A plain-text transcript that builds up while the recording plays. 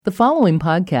The following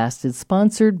podcast is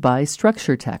sponsored by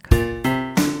Structure Tech.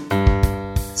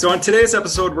 So on today's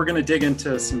episode, we're going to dig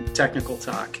into some technical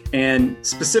talk. And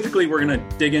specifically, we're going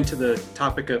to dig into the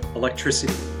topic of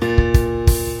electricity.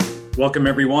 Welcome,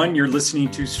 everyone. You're listening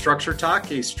to Structure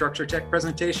Talk, a Structure Tech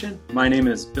presentation. My name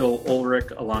is Bill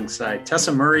Ulrich, alongside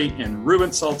Tessa Murray and Ruben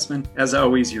Saltzman. As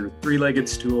always, your three-legged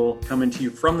stool, coming to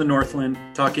you from the Northland,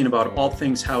 talking about all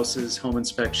things houses, home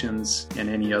inspections, and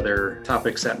any other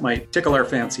topics that might tickle our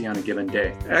fancy on a given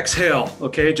day. Exhale,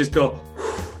 okay? Just go.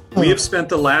 We have spent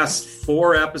the last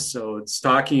 4 episodes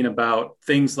talking about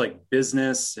things like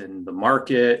business and the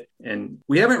market, and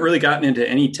we haven't really gotten into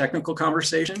any technical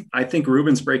conversation. I think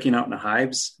Ruben's breaking out into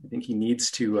hives. I think he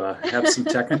needs to have some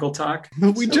technical talk.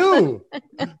 We do.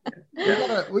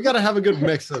 We got to have a good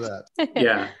mix of that.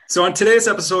 Yeah. So on today's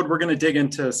episode, we're going to dig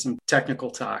into some technical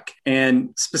talk.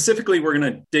 And specifically, we're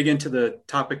going to dig into the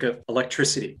topic of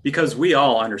electricity, because we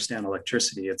all understand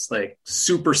electricity. It's like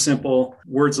super simple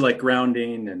words like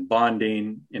grounding and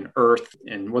bonding and earth.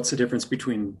 And what's the difference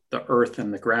between the earth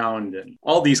and the ground and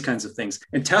all these kinds of things.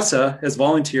 And Tessa has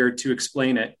volunteered to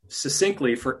explain it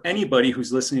succinctly for anybody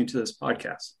who's listening to this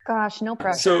podcast. Gosh, no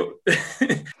pressure. So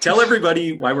tell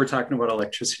everybody why we're talking about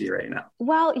electricity right now.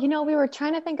 Well, we were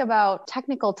trying to think about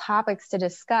technical topics to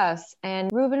discuss.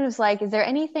 And Ruben was like, is there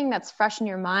anything that's fresh in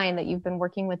your mind that you've been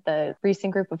working with the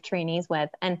recent group of trainees with?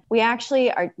 And we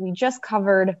just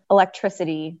covered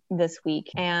electricity this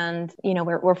week. And,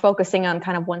 we're focusing on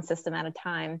kind of one system at a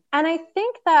time. And I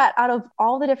think that out of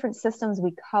all the different systems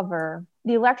we cover,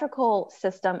 the electrical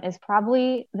system is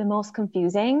probably the most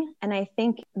confusing and I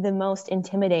think the most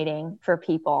intimidating for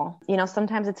people.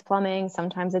 Sometimes it's plumbing,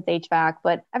 sometimes it's HVAC,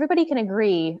 but everybody can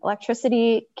agree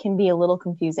electricity can be a little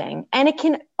confusing. And it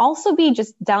can also be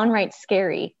just downright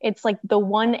scary. It's like the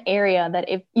one area that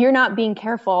if you're not being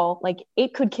careful,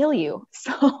 it could kill you.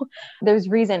 So there's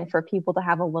reason for people to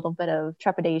have a little bit of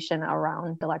trepidation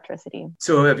around electricity.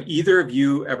 So have either of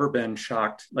you ever been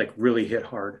shocked, really hit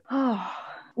hard?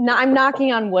 No, I'm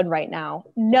knocking on wood right now.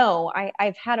 No,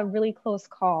 I've had a really close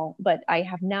call, but I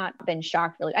have not been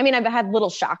shocked really. I mean, I've had little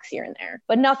shocks here and there,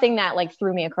 but nothing that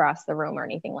threw me across the room or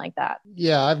anything like that.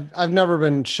 Yeah, I've never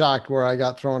been shocked where I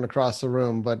got thrown across the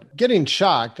room, but getting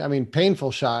shocked,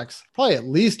 painful shocks, probably at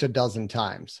least a dozen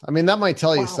times. That might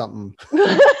tell you something.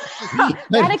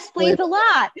 That explains a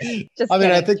lot.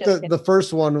 I think the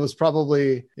first one was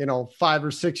probably, 5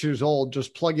 or 6 years old,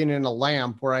 just plugging in a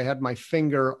lamp where I had my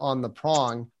finger on the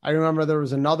prong. I remember there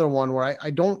was another one where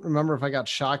I don't remember if I got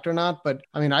shocked or not, but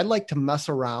I like to mess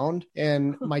around.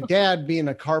 And my dad being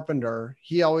a carpenter,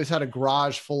 he always had a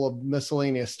garage full of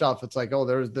miscellaneous stuff. It's like, oh,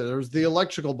 there's the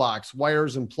electrical box,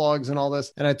 wires and plugs and all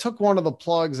this. And I took one of the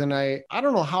plugs and I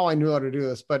don't know how I knew how to do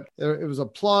this, but it was a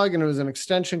plug and it was an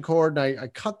extension cord. And I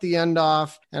cut the end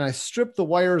off and I stripped the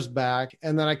wires back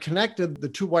and then I connected the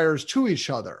 2 wires to each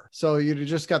other. So you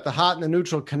just got the hot and the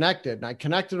neutral connected. And I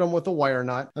connected them with a wire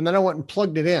nut and then I went and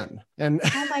plugged it in. And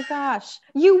oh my gosh,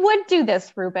 you would do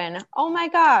this, Ruben. Oh my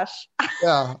gosh.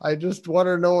 Yeah, I just want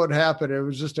to know what happened. It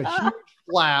was just a huge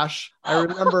flash. I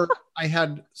remember I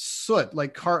had soot, it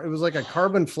was like a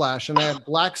carbon flash, and I had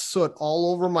black soot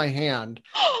all over my hand.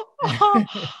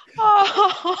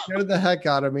 Scared the heck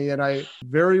out of me, and I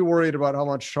very worried about how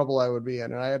much trouble I would be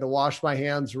in. And I had to wash my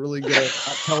hands really good,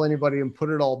 not tell anybody, and put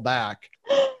it all back.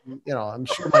 I'm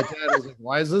sure my dad was like,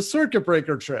 why is this circuit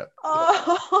breaker trip?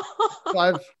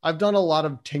 So I've done a lot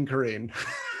of tinkering.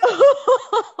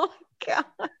 Oh, God.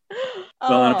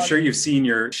 Well, I'm sure you've seen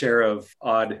your share of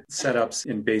odd setups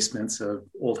in basements of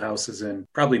old houses in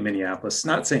probably Minneapolis,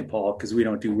 not St. Paul, because we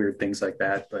don't do weird things like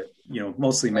that, but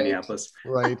mostly Minneapolis.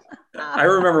 Right. I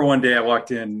remember one day I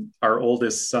walked in our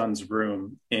oldest son's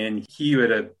room and he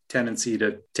had a tendency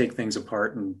to take things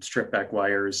apart and strip back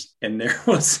wires. And there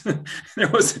was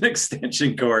an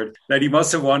extension cord that he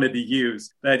must have wanted to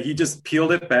use, that he just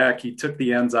peeled it back. He took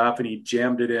the ends off and he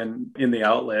jammed it in the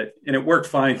outlet, and it worked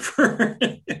fine for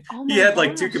he had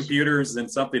 2 computers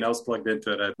and something else plugged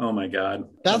into it. Oh my God.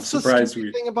 That's the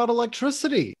stupid thing about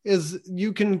electricity is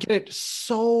you can get it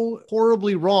so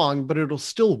horribly wrong, but it'll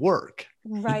still work.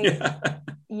 Right.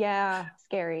 Yeah.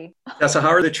 Scary. So how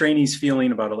are the trainees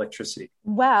feeling about electricity?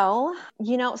 Well,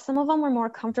 some of them were more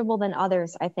comfortable than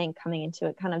others, I think, coming into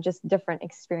it, kind of just different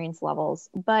experience levels.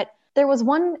 But There was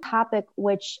one topic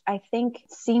which I think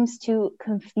seems to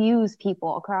confuse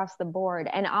people across the board.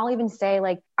 And I'll even say,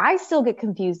 like, I still get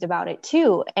confused about it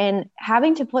too. And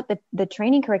having to put the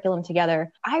training curriculum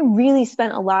together, I really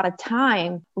spent a lot of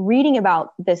time reading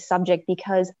about this subject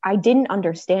because I didn't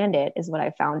understand it, is what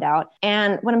I found out.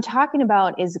 And what I'm talking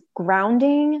about is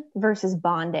grounding versus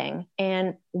bonding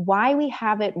and why we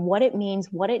have it, what it means,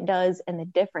 what it does, and the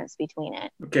difference between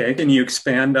it. Okay. Can you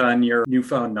expand on your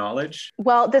newfound knowledge?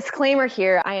 Well, disclaimer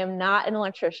here, I am not an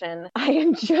electrician. I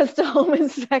am just a home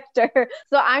inspector.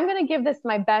 So I'm going to give this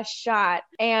my best shot.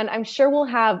 And I'm sure we'll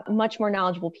have much more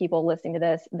knowledgeable people listening to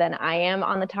this than I am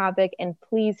on the topic. And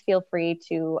please feel free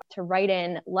to write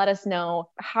in, let us know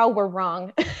how we're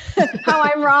wrong, how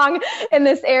I'm wrong in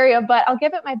this area, but I'll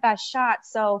give it my best shot.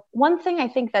 So one thing I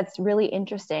think that's really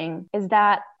interesting is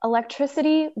that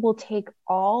electricity will take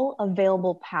all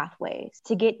available pathways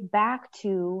to get back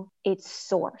to its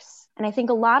source. And I think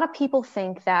a lot of people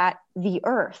think that the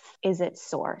earth is its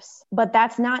source, but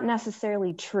that's not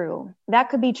necessarily true. That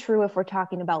could be true if we're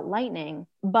talking about lightning,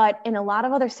 but in a lot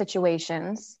of other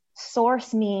situations,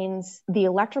 source means the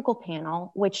electrical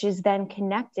panel, which is then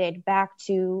connected back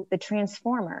to the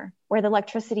transformer where the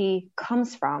electricity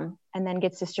comes from and then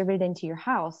gets distributed into your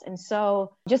house. And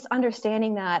so just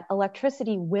understanding that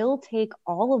electricity will take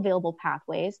all available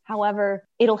pathways. However,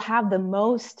 it'll have the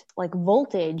most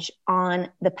voltage on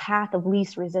the path of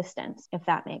least resistance, if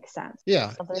that makes sense.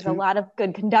 Yeah. So if there's a lot of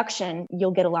good conduction,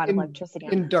 you'll get a lot of electricity.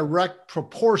 In direct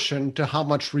proportion to how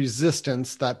much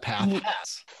resistance that path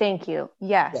has. Thank you.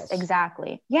 Yes,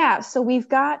 exactly. Yeah. So we've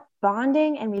got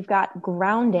bonding and we've got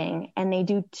grounding, and they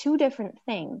do two different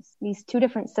things, these two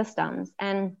different systems.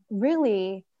 And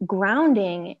really,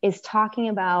 grounding is talking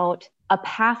about a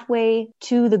pathway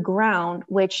to the ground,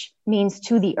 which means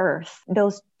to the earth.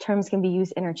 Those terms can be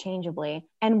used interchangeably.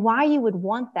 And why you would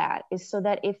want that is so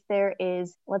that if there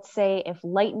is, let's say, if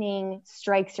lightning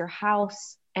strikes your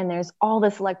house, and there's all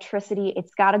this electricity,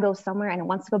 it's got to go somewhere and it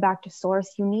wants to go back to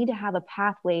source. You need to have a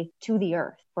pathway to the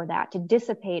earth for that, to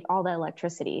dissipate all that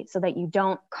electricity so that you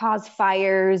don't cause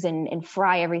fires and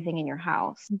fry everything in your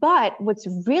house. But what's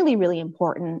really, really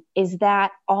important is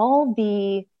that all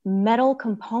the metal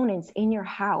components in your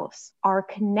house are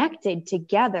connected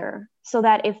together so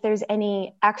that if there's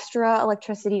any extra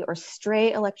electricity or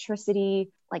stray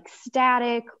electricity, like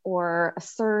static or a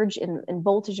surge in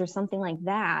voltage or something like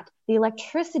that, the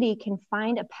electricity can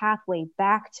find a pathway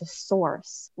back to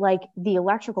source, like the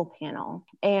electrical panel.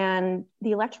 And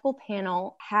the electrical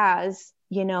panel has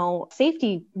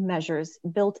safety measures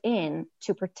built in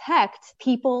to protect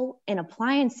people and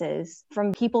appliances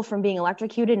from being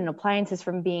electrocuted and appliances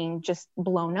from being just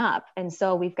blown up. And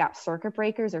so we've got circuit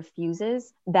breakers or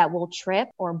fuses that will trip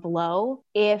or blow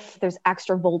if there's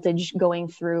extra voltage going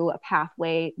through a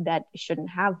pathway that shouldn't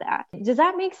have that. Does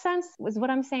that make sense? Was what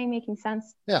I'm saying making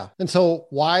sense? Yeah. And so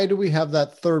why do we have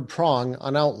that third prong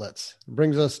on outlets? It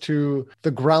brings us to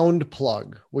the ground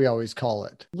plug, we always call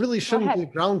it. Really shouldn't be a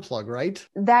ground plug, right?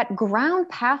 That ground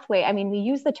pathway, I mean, we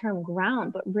use the term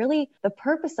ground, but really the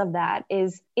purpose of that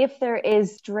is if there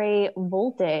is stray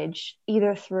voltage,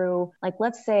 either through,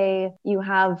 let's say you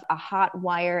have a hot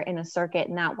wire in a circuit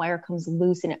and that wire comes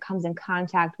loose and it comes in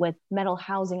contact with metal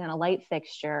housing on a light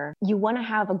fixture, you want to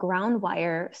have a ground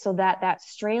wire so that that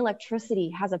stray electricity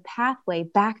has a pathway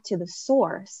back to the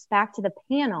source, back to the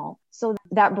panel, so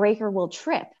that breaker will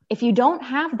trip. If you don't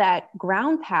have that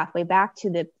ground pathway back to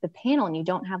the panel and you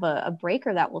don't have a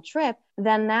breaker that will trip,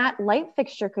 then that light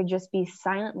fixture could just be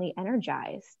silently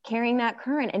energized, carrying that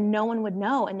current, and no one would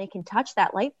know. And they can touch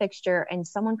that light fixture and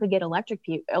someone could get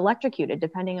electrocuted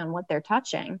depending on what they're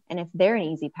touching and if they're an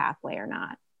easy pathway or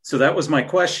not. So that was my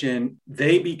question.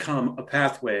 They become a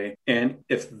pathway. And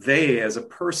if they, as a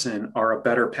person, are a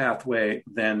better pathway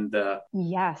than the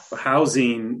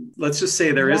housing, let's just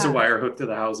say there is a wire hooked to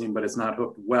the housing, but it's not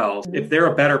hooked well. Mm-hmm. If they're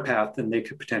a better path, then they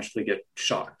could potentially get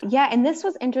shocked. Yeah. And this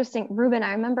was interesting. Ruben,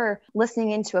 I remember listening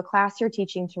into a class you're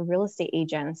teaching to real estate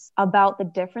agents about the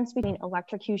difference between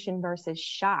electrocution versus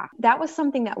shock. That was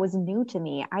something that was new to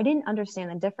me. I didn't understand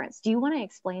the difference. Do you want to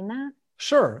explain that?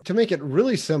 Sure. To make it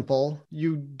really simple,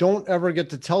 you don't ever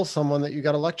get to tell someone that you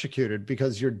got electrocuted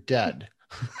because you're dead.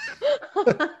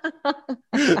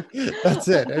 That's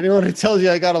it. Anyone who tells you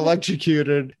I got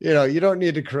electrocuted, you don't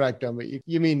need to correct them, but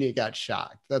you mean you got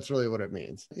shocked. That's really what it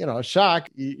means. A shock,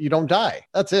 you don't die.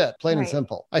 That's it. Plain and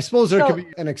simple. I suppose there could be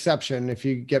an exception if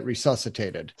you get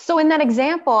resuscitated. So in that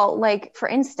example, for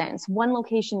instance, one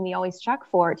location we always check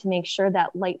for to make sure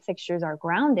that light fixtures are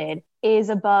grounded is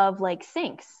above like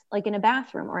sinks, like in a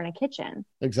bathroom or in a kitchen.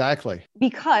 Exactly.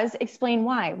 Because explain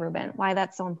why, Ruben, why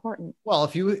that's so important. Well,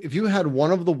 if you had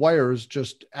one of the wires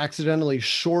just accidentally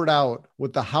short out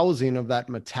with the housing of that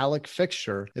metallic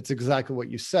fixture, it's exactly what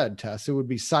you said, Tess. It would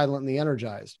be silently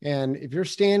energized. And if you're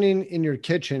standing in your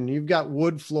kitchen, you've got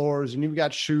wood floors and you've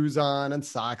got shoes on and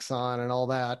socks on and all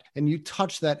that, and you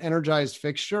touch that energized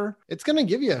fixture, it's going to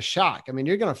give you a shock. I mean,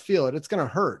 you're going to feel it. It's going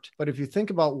to hurt. But if you think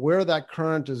about where that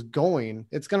current is going,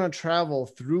 it's going to travel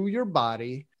through your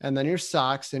body and then your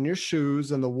socks and your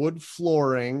shoes and the wood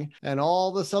flooring and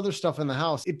all this other stuff in the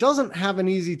house. It doesn't have an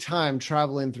easy time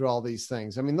traveling through all these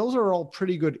things. I mean, those are all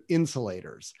pretty good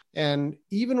insulators. And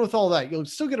even with all that, you'll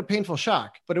still get a painful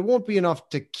shock, but it won't be enough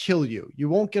to kill you. You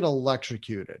won't get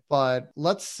electrocuted. But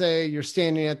let's say you're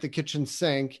standing at the kitchen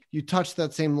sink, you touch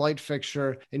that same light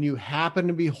fixture, and you happen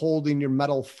to be holding your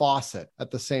metal faucet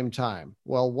at the same time.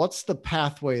 Well, what's the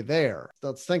pathway there?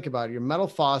 Let's think about it. Your metal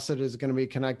faucet is going to be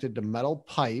connected to metal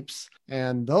pipes,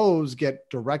 and those get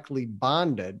directly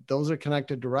bonded. Those are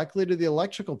connected directly to the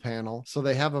electrical panel, so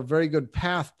they have a very good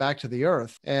path back to the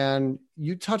earth. And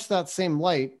you touch that same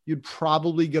light, you'd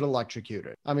probably get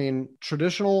electrocuted. I mean,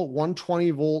 traditional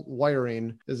 120 volt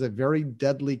wiring is a very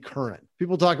deadly current.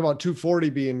 People talk about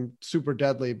 240 being super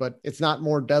deadly, but it's not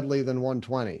more deadly than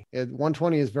 120.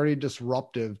 120 is very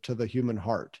disruptive to the human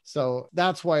heart. So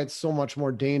that's why it's so much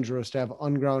more dangerous to have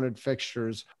ungrounded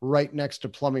fixtures right next to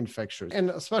plumbing fixtures.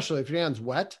 And especially if your hand's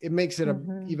wet, it makes it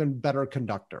an even better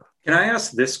conductor. Can I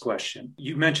ask this question?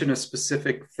 You mentioned a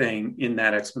specific thing in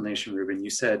that explanation, Ruben. You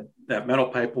said that metal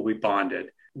pipe will be bonded.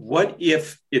 What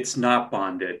if it's not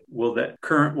bonded? Will that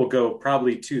current will go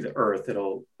probably to the earth?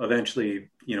 It'll eventually,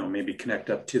 maybe connect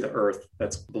up to the earth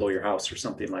that's below your house or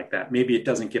something like that. Maybe it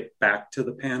doesn't get back to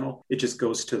the panel. It just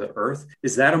goes to the earth.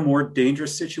 Is that a more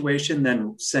dangerous situation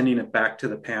than sending it back to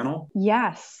the panel?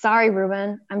 Yes. Sorry,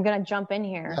 Ruben. I'm going to jump in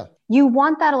here. Yeah. You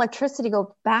want that electricity to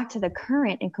go back to the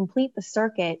current and complete the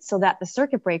circuit so that the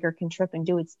circuit breaker can trip and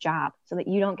do its job so that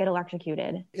you don't get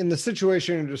electrocuted. In the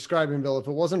situation you're describing, Bill, if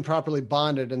it wasn't properly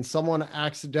bonded and someone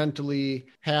accidentally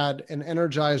had an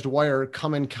energized wire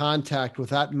come in contact with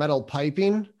that metal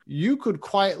piping, you could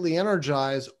quietly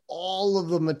energize all of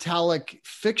the metallic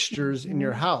fixtures in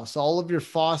your house. All of your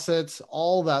faucets,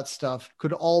 all that stuff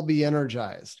could all be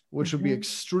energized, which would be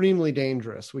extremely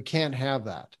dangerous. We can't have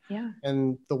that. Yeah.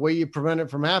 And the way you prevent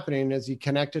it from happening is you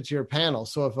connect it to your panel.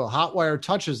 So if a hot wire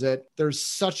touches it, there's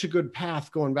such a good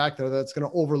path going back there that's going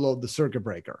to overload the circuit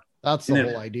breaker. That's the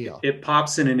whole idea. It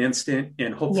pops in an instant,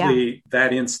 and hopefully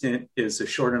that instant is a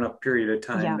short enough period of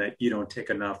time that you don't take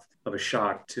enough of a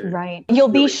shock to. Right. You'll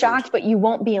be shocked, but you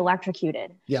won't be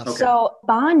electrocuted. Yes. Okay. So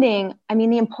bonding,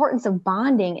 the importance of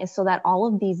bonding is so that all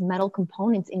of these metal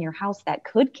components in your house that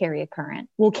could carry a current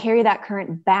will carry that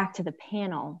current back to the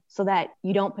panel so that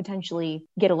you don't potentially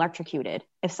get electrocuted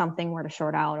if something were to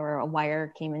short out or a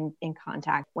wire came in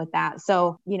contact with that.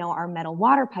 So, our metal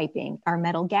water piping, our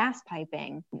metal gas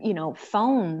piping,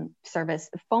 phone service,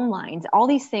 phone lines, all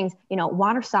these things,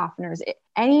 water softeners,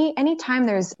 anytime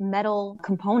there's metal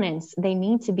components, they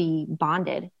need to be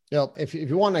bonded. Yep. If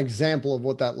you want an example of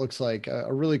what that looks like,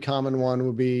 a really common one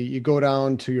would be you go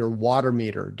down to your water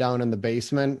meter down in the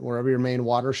basement, wherever your main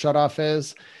water shutoff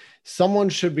is. Someone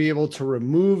should be able to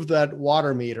remove that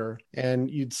water meter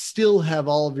and you'd still have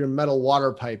all of your metal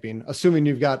water piping, assuming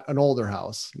you've got an older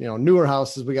house. Newer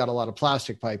houses, we got a lot of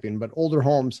plastic piping, but older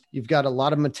homes, you've got a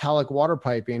lot of metallic water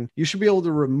piping. You should be able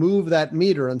to remove that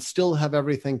meter and still have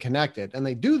everything connected. And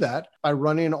they do that by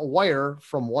running a wire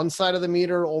from one side of the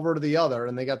meter over to the other.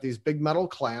 And they got these big metal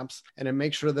clamps, and it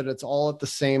makes sure that it's all at the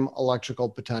same electrical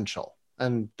potential.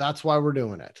 And that's why we're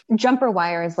doing it. Jumper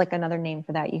wire is like another name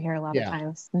for that you hear a lot of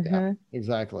times. Yeah,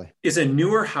 exactly. Is a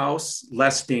newer house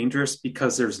less dangerous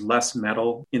because there's less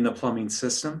metal in the plumbing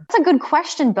system? That's a good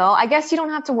question, Bill. I guess you don't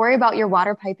have to worry about your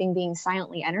water piping being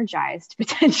silently energized,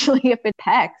 potentially, if it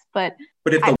pecks. But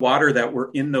if the water that were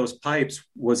in those pipes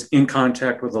was in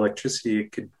contact with electricity,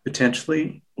 it could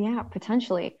potentially... Yeah,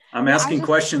 potentially. I'm asking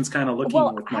questions kind of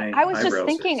looking with my I was just eyebrows.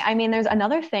 thinking, there's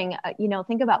another thing,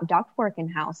 think about ductwork in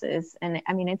houses, and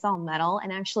it's all metal.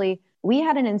 And actually, we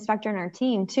had an inspector in our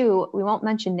team too. We won't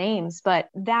mention names, but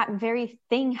that very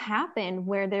thing happened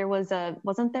where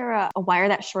wasn't there a wire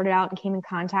that shorted out and came in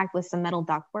contact with some metal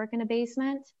ductwork in a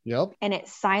basement? Yep. And it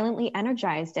silently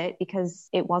energized it because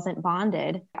it wasn't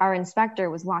bonded. Our inspector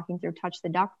was walking through, touched the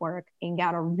ductwork, and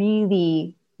got a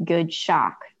really good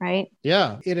shock, right?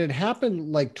 Yeah, it had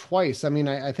happened like twice.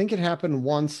 I think it happened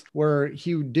once where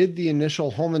he did the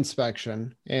initial home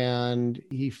inspection and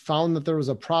he found that there was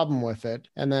a problem with it.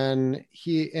 And then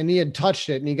he had touched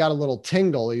it and he got a little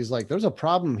tingle. He's like, there's a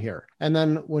problem here. And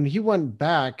then when he went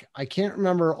back, I can't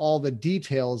remember all the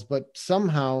details, but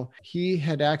somehow he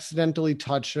had accidentally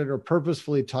touched it or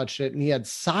purposefully touched it. And he had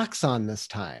socks on this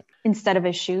time. Instead of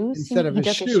his shoes? Instead of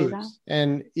his shoes.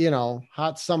 And,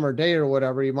 hot summer day or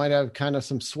whatever, you might have kind of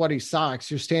some sweaty socks.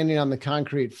 You're standing on the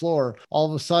concrete floor. All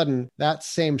of a sudden, that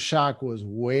same shock was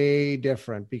way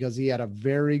different because he had a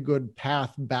very good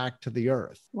path back to the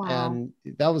earth. Wow. And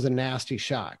that was a nasty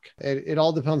shock. It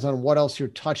all depends on what else you're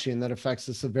touching that affects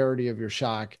the severity of your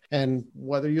shock and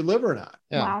whether you live or not.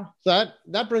 Yeah. Wow. So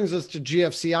that brings us to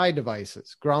GFCI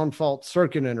devices, ground fault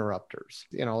circuit interrupters.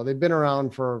 They've been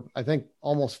around for, I think,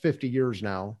 almost 50 years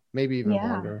now, maybe even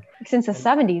longer. Since the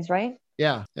 70s, right?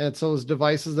 Yeah. And it's those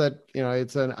devices that,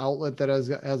 it's an outlet that has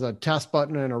a test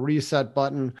button and a reset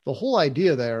button. The whole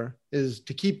idea there is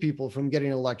to keep people from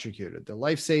getting electrocuted. They're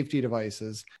life safety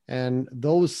devices. And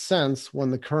those sense when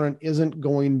the current isn't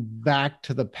going back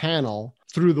to the panel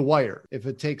through the wire. If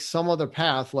it takes some other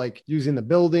path, like using the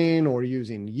building or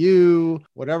using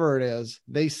whatever it is,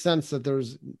 they sense that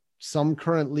there's some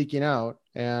current leaking out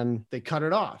and they cut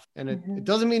it off. And it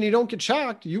doesn't mean you don't get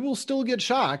shocked. You will still get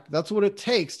shocked. That's what it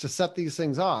takes to set these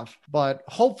things off. But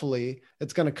hopefully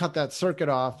it's going to cut that circuit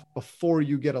off before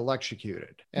you get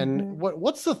electrocuted. And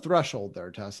what's the threshold there,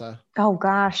 Tessa? Oh,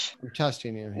 gosh. I'm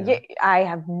testing you here. Yeah, I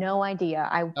have no idea.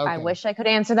 I wish I could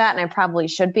answer that, and I probably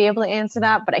should be able to answer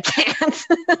that, but I can't.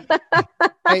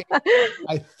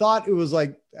 I thought it was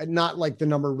like, not like the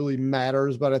number really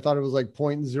matters, but I thought it was like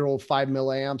 0.05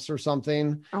 milliamps or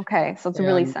something. Okay. So it's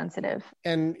really sensitive.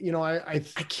 And, I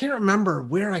can't remember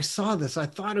where I saw this. I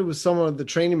thought it was some of the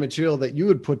training material that you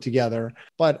had put together,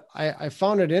 but I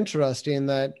found it interesting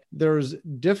that there's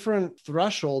different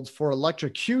thresholds for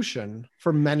electrocution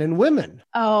for men and women.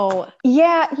 Oh,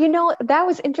 yeah. That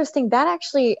was interesting. That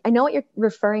actually, I know what you're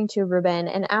referring to, Ruben.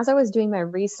 And as I was doing my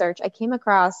research, I came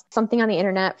across something on the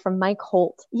internet from Mike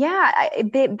Holt. Yeah,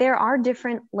 there are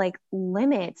different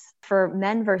limits for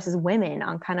men versus women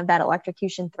on kind of that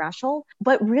electrocution threshold.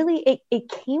 But really, it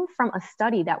came from a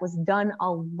study that was done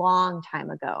a long time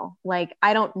ago.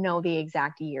 I don't know the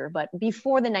exact year, but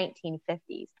before the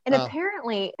 1950s. And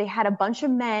apparently they had a bunch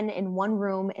of men in one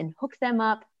room and hooked them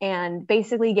up and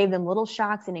basically gave them little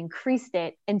shocks and increased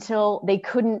it until they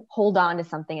couldn't hold on to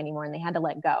something anymore and they had to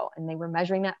let go. And they were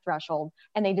measuring that threshold,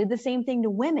 and they did the same thing to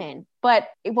women. But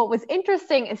what was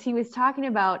interesting is he was talking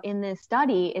about in this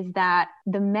study is that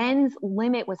the men's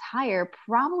limit was higher,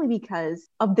 probably because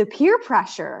of the peer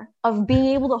pressure of being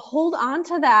able to hold on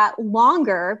to that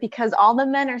longer, because all the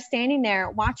men are standing there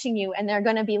watching you and they're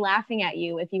going to be laughing at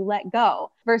you if you let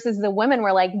go, versus the women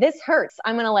were like, this hurts,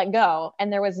 I'm going to let go.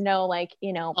 And there was no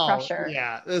pressure.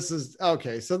 Yeah, this is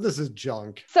okay. So this is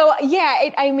junk. So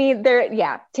yeah,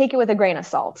 take it with a grain of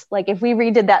salt. If we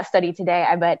redid that study today,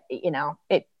 I bet,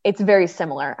 it's very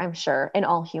similar, I'm sure, in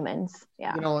all humans.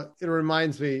 Yeah. It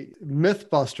reminds me,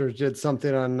 Mythbusters did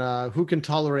something on who can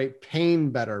tolerate pain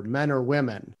better, men or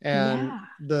women. And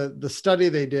the study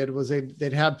they did was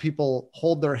they'd have people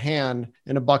hold their hand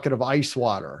in a bucket of ice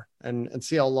water and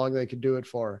see how long they could do it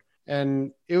for.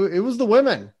 And it was the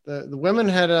women. The women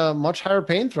had a much higher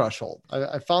pain threshold.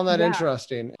 I found that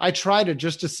interesting. I tried it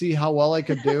just to see how well I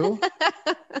could do.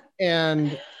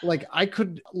 And I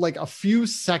could, a few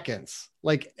seconds,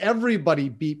 everybody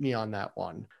beat me on that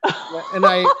one. And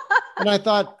I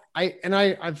thought,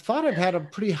 I thought I've had a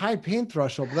pretty high pain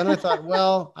threshold, but then I thought,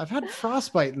 well, I've had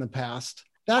frostbite in the past.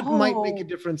 That might make a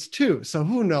difference too. So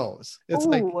who knows? It's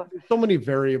so many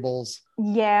variables.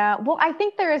 Yeah. Well, I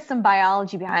think there is some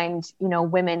biology behind,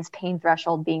 women's pain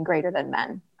threshold being greater than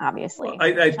men, obviously.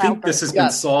 I think this has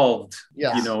been solved,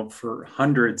 for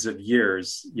hundreds of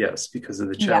years. Yes, because of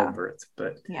the childbirth.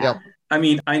 But I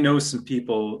mean, I know some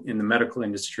people in the medical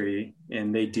industry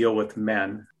and they deal with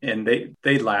men and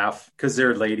they laugh because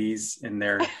they're ladies and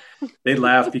they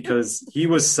laugh because he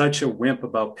was such a wimp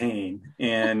about pain,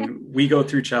 and we go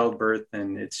through childbirth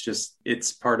and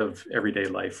it's part of everyday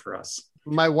life for us.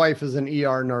 My wife is an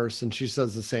ER nurse and she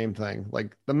says the same thing.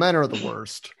 The men are the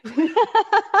worst.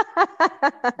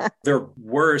 They're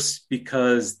worse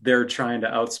because they're trying to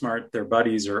outsmart their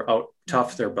buddies or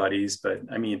out-tough their buddies. But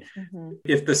I mean,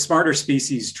 if the smarter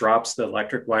species drops the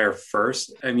electric wire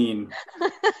first, I mean,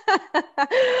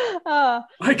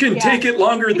 I can take it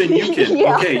longer than you can.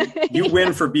 Okay, you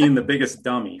win for being the biggest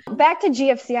dummy. Back to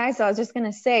GFCI. So I was just going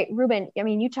to say, Ruben, I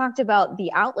mean, you talked about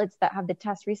the outlets that have the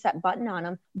test reset button on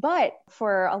them, but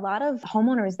for a lot of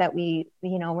homeowners that we're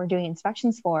doing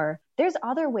inspections for, there's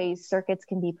other ways circuits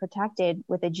can be protected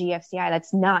with a GFCI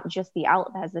that's not just the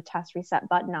outlet that has the test reset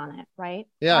button on it, right?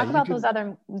 Yeah. Talk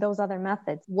about those other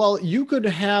methods. Well, you could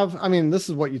have, I mean, this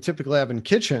is what you typically have in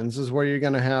kitchens, is where you're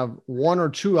going to have one or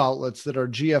two outlets that are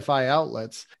GFI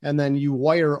outlets, and then you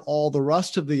wire all the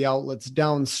rest of the outlets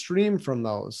downstream from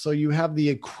those. So you have the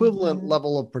equivalent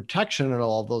level of protection at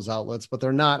all of those outlets, but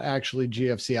they're not actually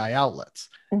GFCI outlets.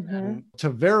 And to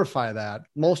verify that,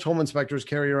 most home inspectors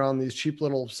carry around these cheap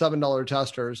little $7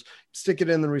 testers, stick it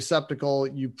in the receptacle,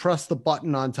 you press the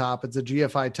button on top, it's a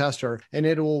GFI tester, and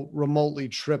it will remotely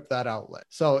trip that outlet.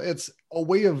 So it's a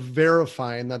way of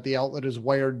verifying that the outlet is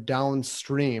wired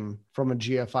downstream from a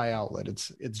GFI outlet.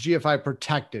 It's GFI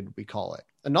protected, we call it.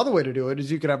 Another way to do it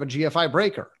is you could have a GFI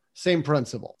breaker. Same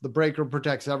principle. The breaker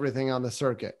protects everything on the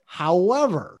circuit.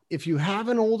 However, if you have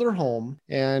an older home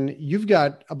and you've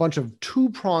got a bunch of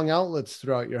 2-prong outlets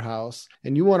throughout your house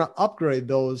and you want to upgrade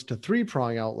those to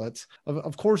 3-prong outlets,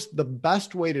 of course, the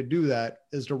best way to do that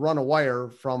is to run a wire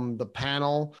from the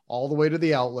panel all the way to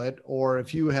the outlet. Or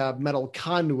if you have metal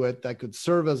conduit that could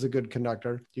serve as a good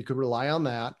conductor, you could rely on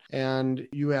that. And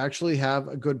you actually have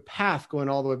a good path going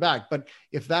all the way back. But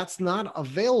if that's not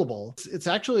available, it's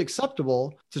actually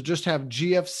acceptable to just have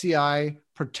GFCI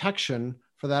protection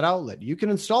for that outlet. You can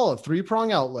install a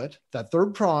 3-prong outlet. That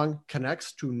 3rd prong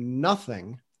connects to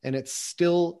nothing, and it's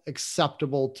still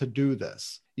acceptable to do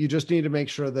this. You just need to make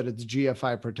sure that it's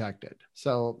GFI protected.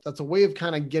 So that's a way of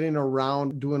kind of getting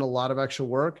around doing a lot of extra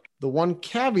work. The one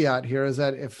caveat here is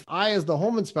that if I, as the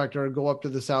home inspector, go up to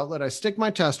this outlet, I stick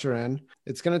my tester in,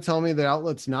 it's going to tell me the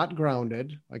outlet's not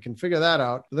grounded. I can figure that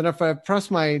out. But then if I press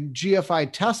my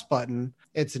GFI test button,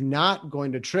 it's not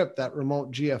going to trip that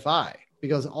remote GFI,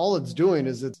 because all it's doing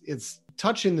is it's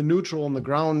touching the neutral and the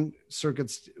ground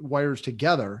circuits wires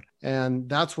together. And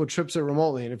that's what trips it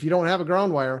remotely. And if you don't have a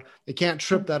ground wire, it can't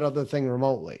trip that other thing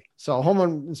remotely. So a home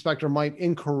inspector might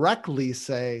incorrectly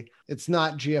say it's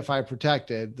not GFI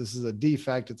protected. This is a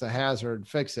defect. It's a hazard.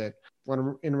 Fix it.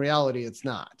 When in reality, it's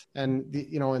not. And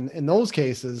in those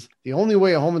cases, the only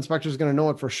way a home inspector is going to know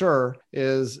it for sure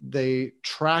is they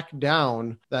track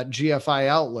down that GFI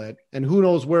outlet, and who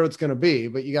knows where it's going to be,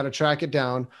 but you got to track it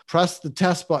down, press the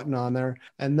test button on there,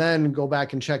 and then go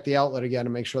back and check the outlet again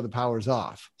and make sure the power's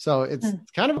off. So it's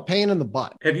kind of a pain in the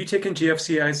butt. Have you taken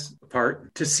GFCIs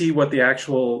apart to see what the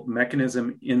actual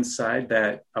mechanism inside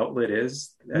that outlet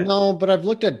is? No, but I've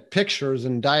looked at pictures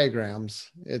and diagrams.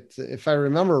 If I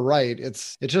remember right,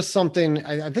 it's just something,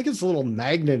 I think it's a little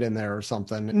magnet in there or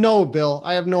something. No, Bill,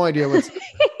 I have no idea what's...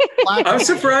 I'm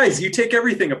surprised you take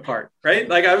everything apart, right?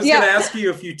 Like I was going to ask you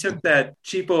if you took that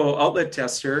cheapo outlet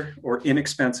tester or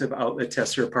inexpensive outlet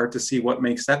tester apart to see what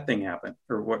makes that thing happen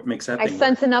or what makes that thing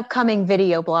sense an upcoming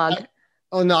video blog.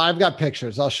 Oh, no, I've got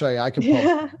pictures. I'll show you. I can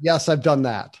post. Yes, I've done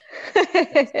that.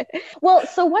 Well,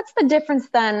 so what's the difference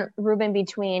then, Ruben,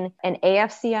 between an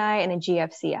AFCI and a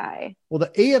GFCI? Well, the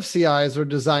AFCIs are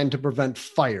designed to prevent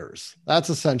fires. That's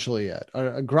essentially it.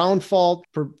 A ground fault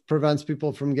prevents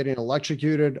people from getting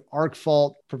electrocuted. Arc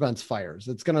fault prevents fires.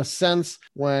 It's going to sense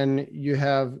when you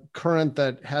have current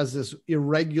that has this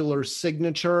irregular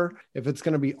signature, if it's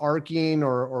going to be arcing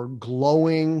or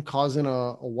glowing, causing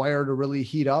a wire to really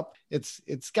heat up.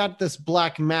 It's got this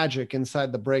black magic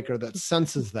inside the breaker that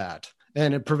senses that,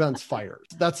 and it prevents fires.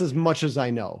 That's as much as I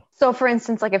know. So for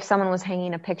instance, like if someone was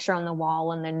hanging a picture on the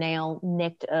wall and the nail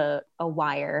nicked a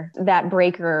wire, that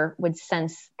breaker would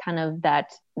sense kind of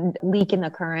that leak in the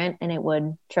current and it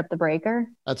would trip the breaker?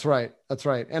 That's right. That's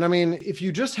right. And I mean, if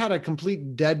you just had a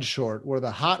complete dead short where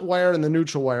the hot wire and the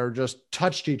neutral wire just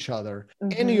touched each other,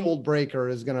 any old breaker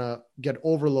is going to get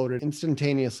overloaded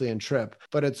instantaneously and trip.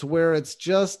 But it's where it's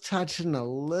just touching a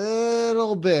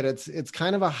little bit. It's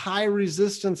kind of a high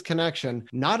resistance connection,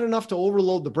 not enough to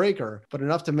overload the breaker, but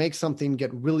enough to make something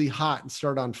get really hot and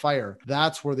start on fire.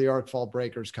 That's where the arc fault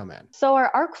breakers come in. So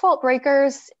are arc fault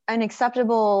breakers an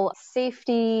acceptable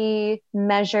safety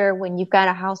measure when you've got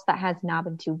a house that has knob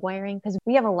and tube wiring? Because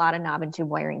we have a lot of knob and tube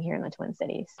wiring here in the Twin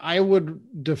Cities. I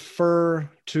would defer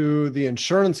to the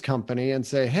insurance company and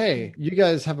say, hey, you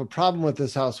guys have a problem with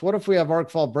this house. What if we have arc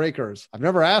fault breakers? I've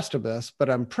never asked of this, but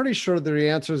I'm pretty sure the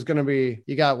answer is going to be,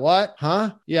 you got what?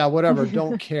 Huh? Yeah, whatever.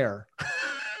 Don't care.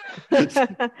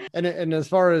 And as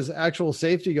far as actual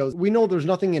safety goes, we know there's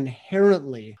nothing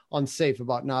inherently unsafe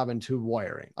about knob and tube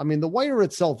wiring. I mean, the wire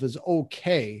itself is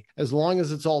okay as long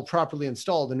as it's all properly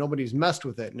installed and nobody's messed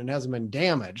with it and it hasn't been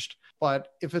damaged. But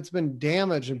if it's been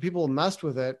damaged and people messed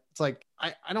with it, it's like,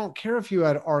 I don't care if you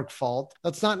had arc fault.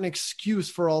 That's not an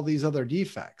excuse for all these other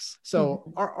defects.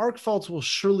 So our arc faults will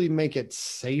surely make it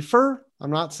safer.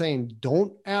 I'm not saying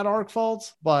don't add arc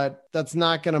faults, but that's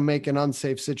not going to make an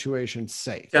unsafe situation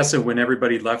safe. Tessa, when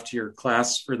everybody left your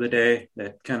class for the day,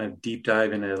 that kind of deep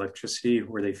dive into electricity,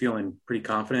 were they feeling pretty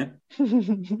confident?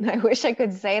 I wish I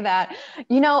could say that.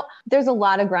 There's a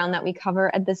lot of ground that we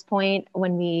cover at this point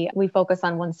when we focus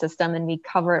on one system and we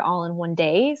cover it all in one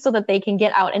day so that they can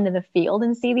get out into the field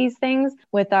and see these things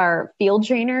with our field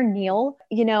trainer, Neil.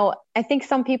 I think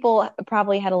some people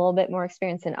probably had a little bit more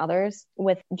experience than others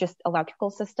with just electrical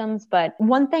systems. But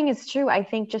one thing is true. I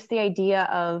think just the idea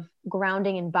of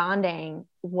grounding and bonding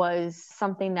was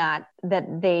something that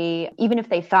they, even if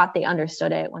they thought they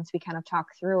understood it, once we kind of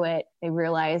talked through it, they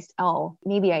realized, oh,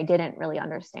 maybe I didn't really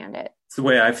understand it. It's the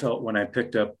way I felt when I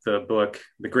picked up the book,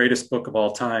 the greatest book of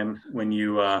all time, when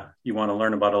you want to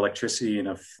learn about electricity in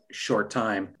a short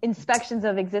time. Inspections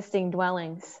of existing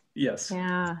dwellings. Yes.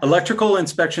 Yeah. Electrical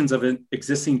inspections of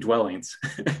existing dwellings.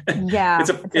 Yeah.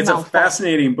 it's a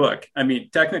fascinating book. I mean,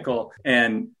 technical,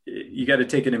 and you got to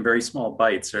take it in very small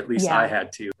bites, or at least I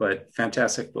had to, but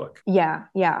fantastic book.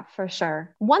 Yeah, for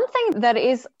sure. One thing that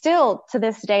is still to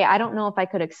this day, I don't know if I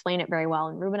could explain it very well.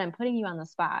 And Ruben, I'm putting you on the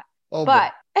spot. Oh,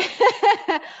 but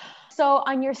so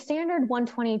on your standard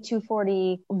 120,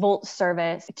 240 volt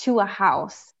service to a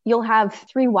house, you'll have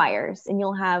 3 wires and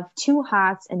you'll have 2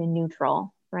 hots and a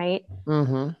neutral, right?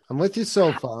 Mm-hmm. I'm with you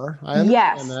so far. I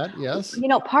understand that. Yes.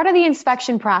 Part of the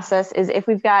inspection process is if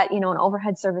we've got, an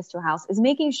overhead service to a house, is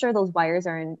making sure those wires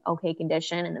are in okay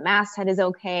condition and the masthead is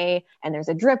okay. And there's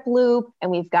a drip loop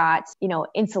and we've got,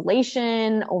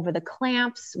 insulation over the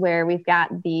clamps where we've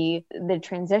got the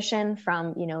transition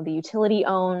from, the utility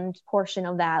owned portion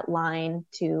of that line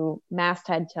to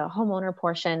masthead to homeowner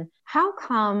portion. How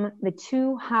come the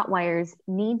 2 hot wires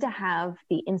need to have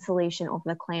the insulation over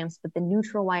the clamps, but the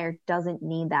neutral wire doesn't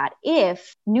need that?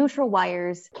 If neutral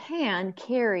wires can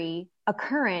carry a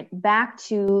current back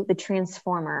to the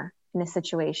transformer in a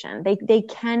situation, they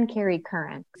can carry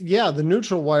current. Yeah, the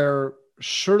neutral wire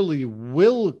surely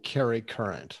will carry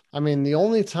current. I mean, the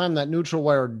only time that neutral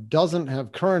wire doesn't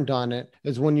have current on it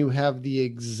is when you have the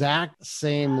exact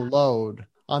same load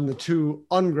on the 2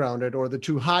 ungrounded or the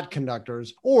 2 hot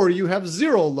conductors, or you have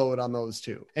 0 load on those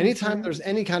 2. Anytime there's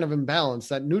any kind of imbalance,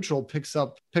 that neutral picks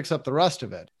up the rest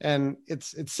of it. And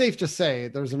it's safe to say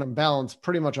there's an imbalance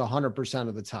pretty much 100%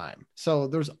 of the time. So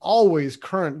there's always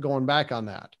current going back on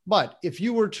that. But if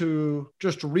you were to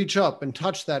just reach up and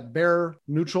touch that bare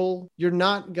neutral, you're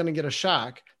not going to get a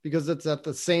shock because it's at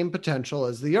the same potential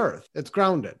as the earth. It's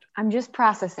grounded. I'm just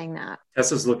processing that.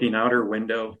 Tessa's looking out her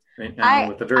window right now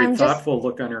with a very thoughtful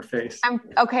look on her face.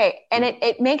 Okay. And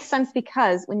it makes sense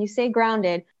because when you say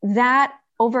grounded, that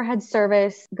overhead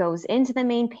service goes into the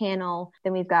main panel.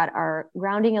 Then we've got our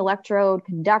grounding electrode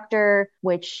conductor,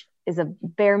 which is a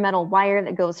bare metal wire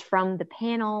that goes from the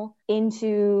panel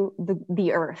into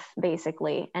the earth,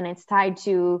 basically. And it's tied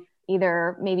to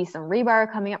either maybe some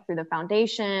rebar coming up through the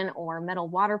foundation or metal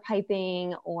water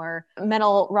piping or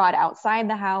metal rod outside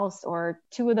the house, or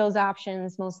 2 of those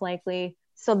options, most likely.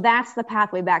 So that's the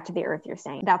pathway back to the earth, you're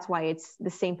saying. That's why it's the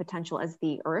same potential as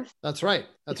the earth. That's right.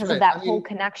 Because of that whole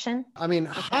connection.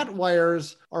 Hot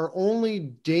wires are only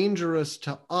dangerous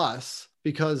to us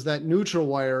because that neutral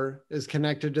wire is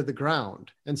connected to the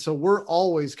ground. And so we're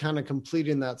always kind of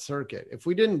completing that circuit. If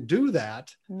we didn't do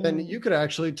that, then you could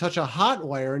actually touch a hot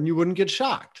wire and you wouldn't get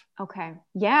shocked. Okay.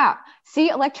 Yeah. See,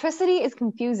 electricity is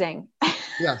confusing.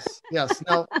 Yes.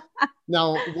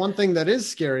 Now, one thing that is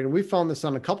scary, and we found this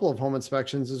on a couple of home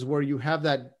inspections, is where you have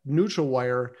that neutral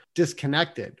wire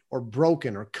disconnected or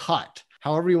broken or cut.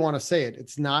 However you want to say it,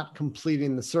 it's not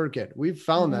completing the circuit. We've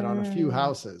found that on a few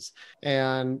houses.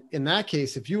 And in that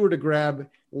case, if you were to grab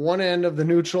one end of the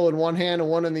neutral in one hand and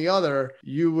one in the other,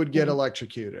 you would get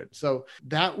electrocuted. So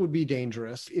that would be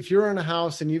dangerous. If you're in a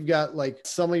house and you've got like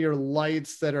some of your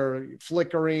lights that are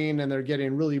flickering and they're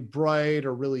getting really bright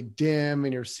or really dim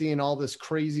and you're seeing all this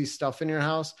crazy stuff in your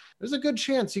house, there's a good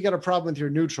chance you got a problem with your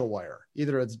neutral wire.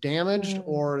 Either it's damaged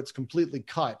or it's completely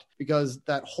cut, because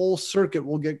that whole circuit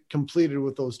will get completed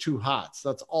with those 2 hots.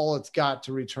 That's all it's got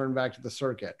to return back to the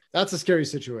circuit. That's a scary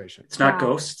situation. It's not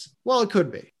ghosts. Well, it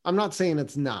could be. I'm not saying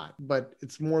it's not, but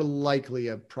it's more likely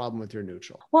a problem with your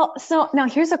neutral. Well, so now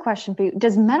here's a question for you.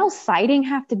 Does metal siding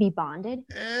have to be bonded?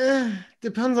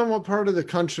 Depends on what part of the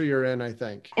country you're in, I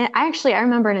think. And I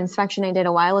remember an inspection I did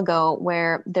a while ago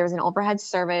where there was an overhead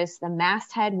service. The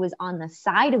masthead was on the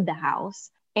side of the house,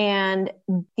 and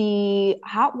the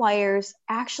hot wires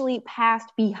actually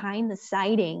passed behind the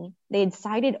siding. They had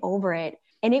sided over it,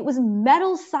 and it was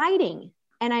metal siding.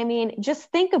 And I mean, just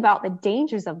think about the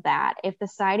dangers of that. If the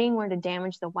siding were to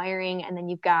damage the wiring and then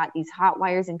you've got these hot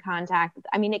wires in contact,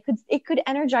 I mean, it could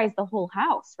energize the whole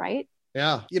house, right?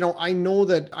 Yeah. I know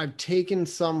that I've taken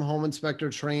some home inspector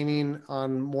training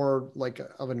on more like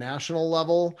of a national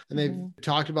level, and they've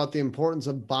talked about the importance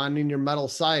of bonding your metal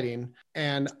siding.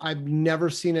 And I've never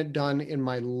seen it done in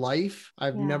my life.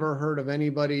 I've never heard of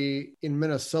anybody in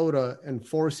Minnesota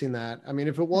enforcing that. I mean,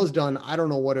 if it was done, I don't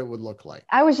know what it would look like.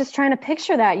 I was just trying to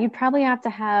picture that. You'd probably have to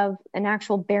have an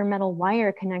actual bare metal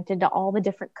wire connected to all the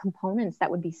different components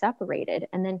that would be separated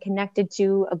and then connected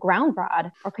to a ground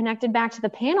rod or connected back to the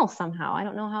panel somehow. I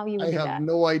don't know how you would do that. I have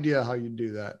no idea how you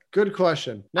do that. Good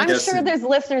question. I'm sure there's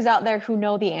listeners out there who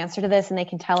know the answer to this and they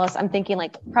can tell us. I'm thinking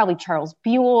like probably Charles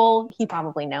Buell. He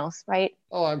probably knows, right?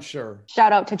 Oh, I'm sure.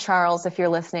 Shout out to Charles if you're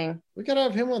listening. We got to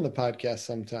have him on the podcast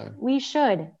sometime. We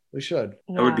should. Yeah.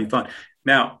 That would be fun.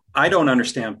 Now, I don't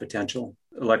understand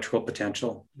electrical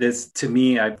potential. This, to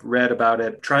me, I've read about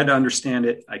it, tried to understand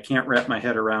it. I can't wrap my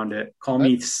head around it. Call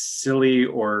me silly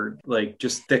or like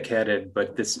just thick-headed,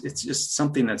 but it's just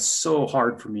something that's so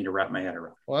hard for me to wrap my head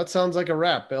around. Well, that sounds like a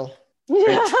wrap, Bill.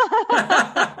 Where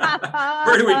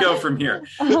do we go from here?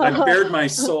 I've bared my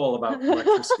soul about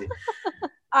electricity.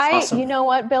 Awesome. You know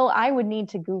what, Bill? I would need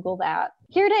to Google that.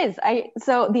 Here it is.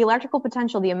 So the electrical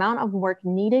potential, the amount of work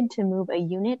needed to move a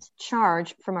unit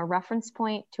charge from a reference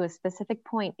point to a specific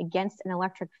point against an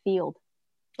electric field.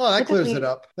 Oh, that clears it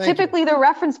up. Typically, the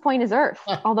reference point is Earth,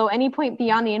 although any point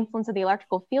beyond the influence of the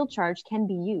electrical field charge can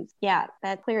be used. Yeah,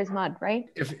 that clears mud, right?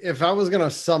 If I was going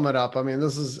to sum it up, I mean,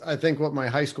 this is, I think, what my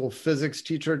high school physics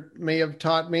teacher may have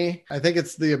taught me. I think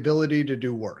it's the ability to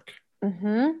do work.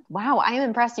 Mm-hmm. Wow, I am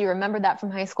impressed you remember that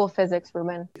from high school physics,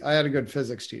 Ruben. I had a good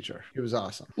physics teacher. He was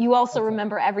awesome. You also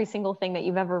remember every single thing that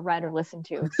you've ever read or listened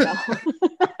to. So.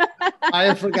 I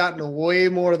have forgotten way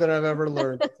more than I've ever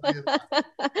learned.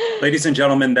 Ladies and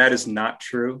gentlemen, that is not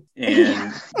true.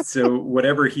 And so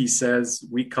whatever he says,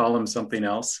 we call him something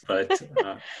else. But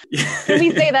can we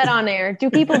say that on air?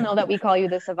 Do people know that we call you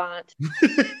the savant?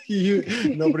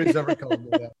 Nobody's ever called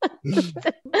me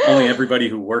that. Only everybody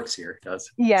who works here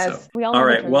does. Yes. So. All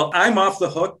right. Well, I'm off the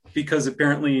hook because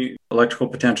apparently electrical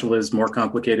potential is more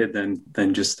complicated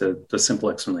than just the simple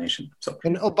explanation. So.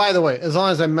 And by the way, as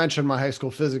long as I mentioned my high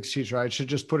school physics teacher, I should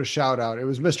just put a shout out. It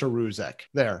was Mr. Ruzek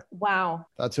there. Wow.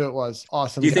 That's who it was.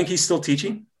 Awesome. Do you think he's still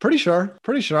teaching? Pretty sure.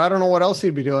 I don't know what else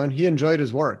he'd be doing. He enjoyed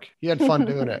his work. He had fun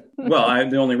doing it. Well,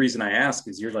 the only reason I ask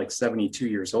is you're like 72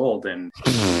 years old and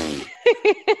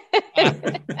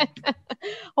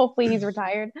hopefully he's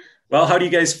retired. Well, how do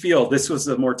you guys feel? This was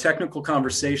a more technical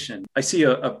conversation. I see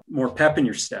a more pep in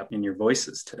your step, in your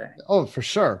voices today. Oh, for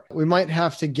sure. We might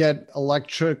have to get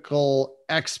electrical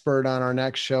expert on our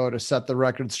next show to set the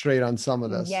record straight on some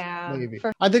of this. Yeah. Maybe.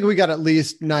 I think we got at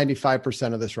least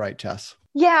 95% of this right, Tess.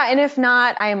 Yeah. And if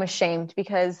not, I am ashamed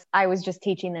because I was just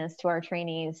teaching this to our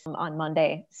trainees on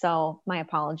Monday. So my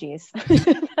apologies.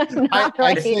 I'd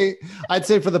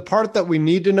say for the part that we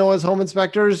need to know as home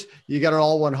inspectors, you got it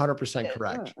all 100%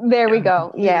 correct. There we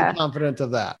go. Yeah. I'm confident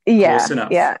of that. Yeah. Close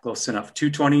enough. Yeah. Close enough.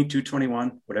 220,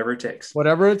 221, whatever it takes.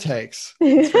 Whatever it takes.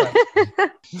 That's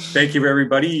right. Thank you,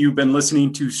 everybody. You've been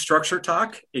listening to Structure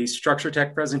Talk, a Structure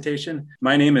Tech presentation.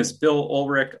 My name is Bill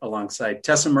Ulrich alongside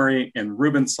Tessa Murray and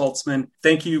Ruben Saltzman.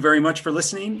 Thank you very much for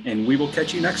listening, and we will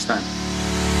catch you next time.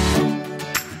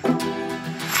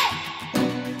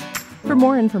 For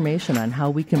more information on how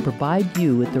we can provide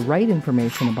you with the right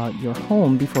information about your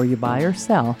home before you buy or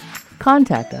sell,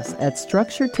 contact us at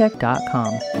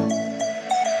structuretech.com.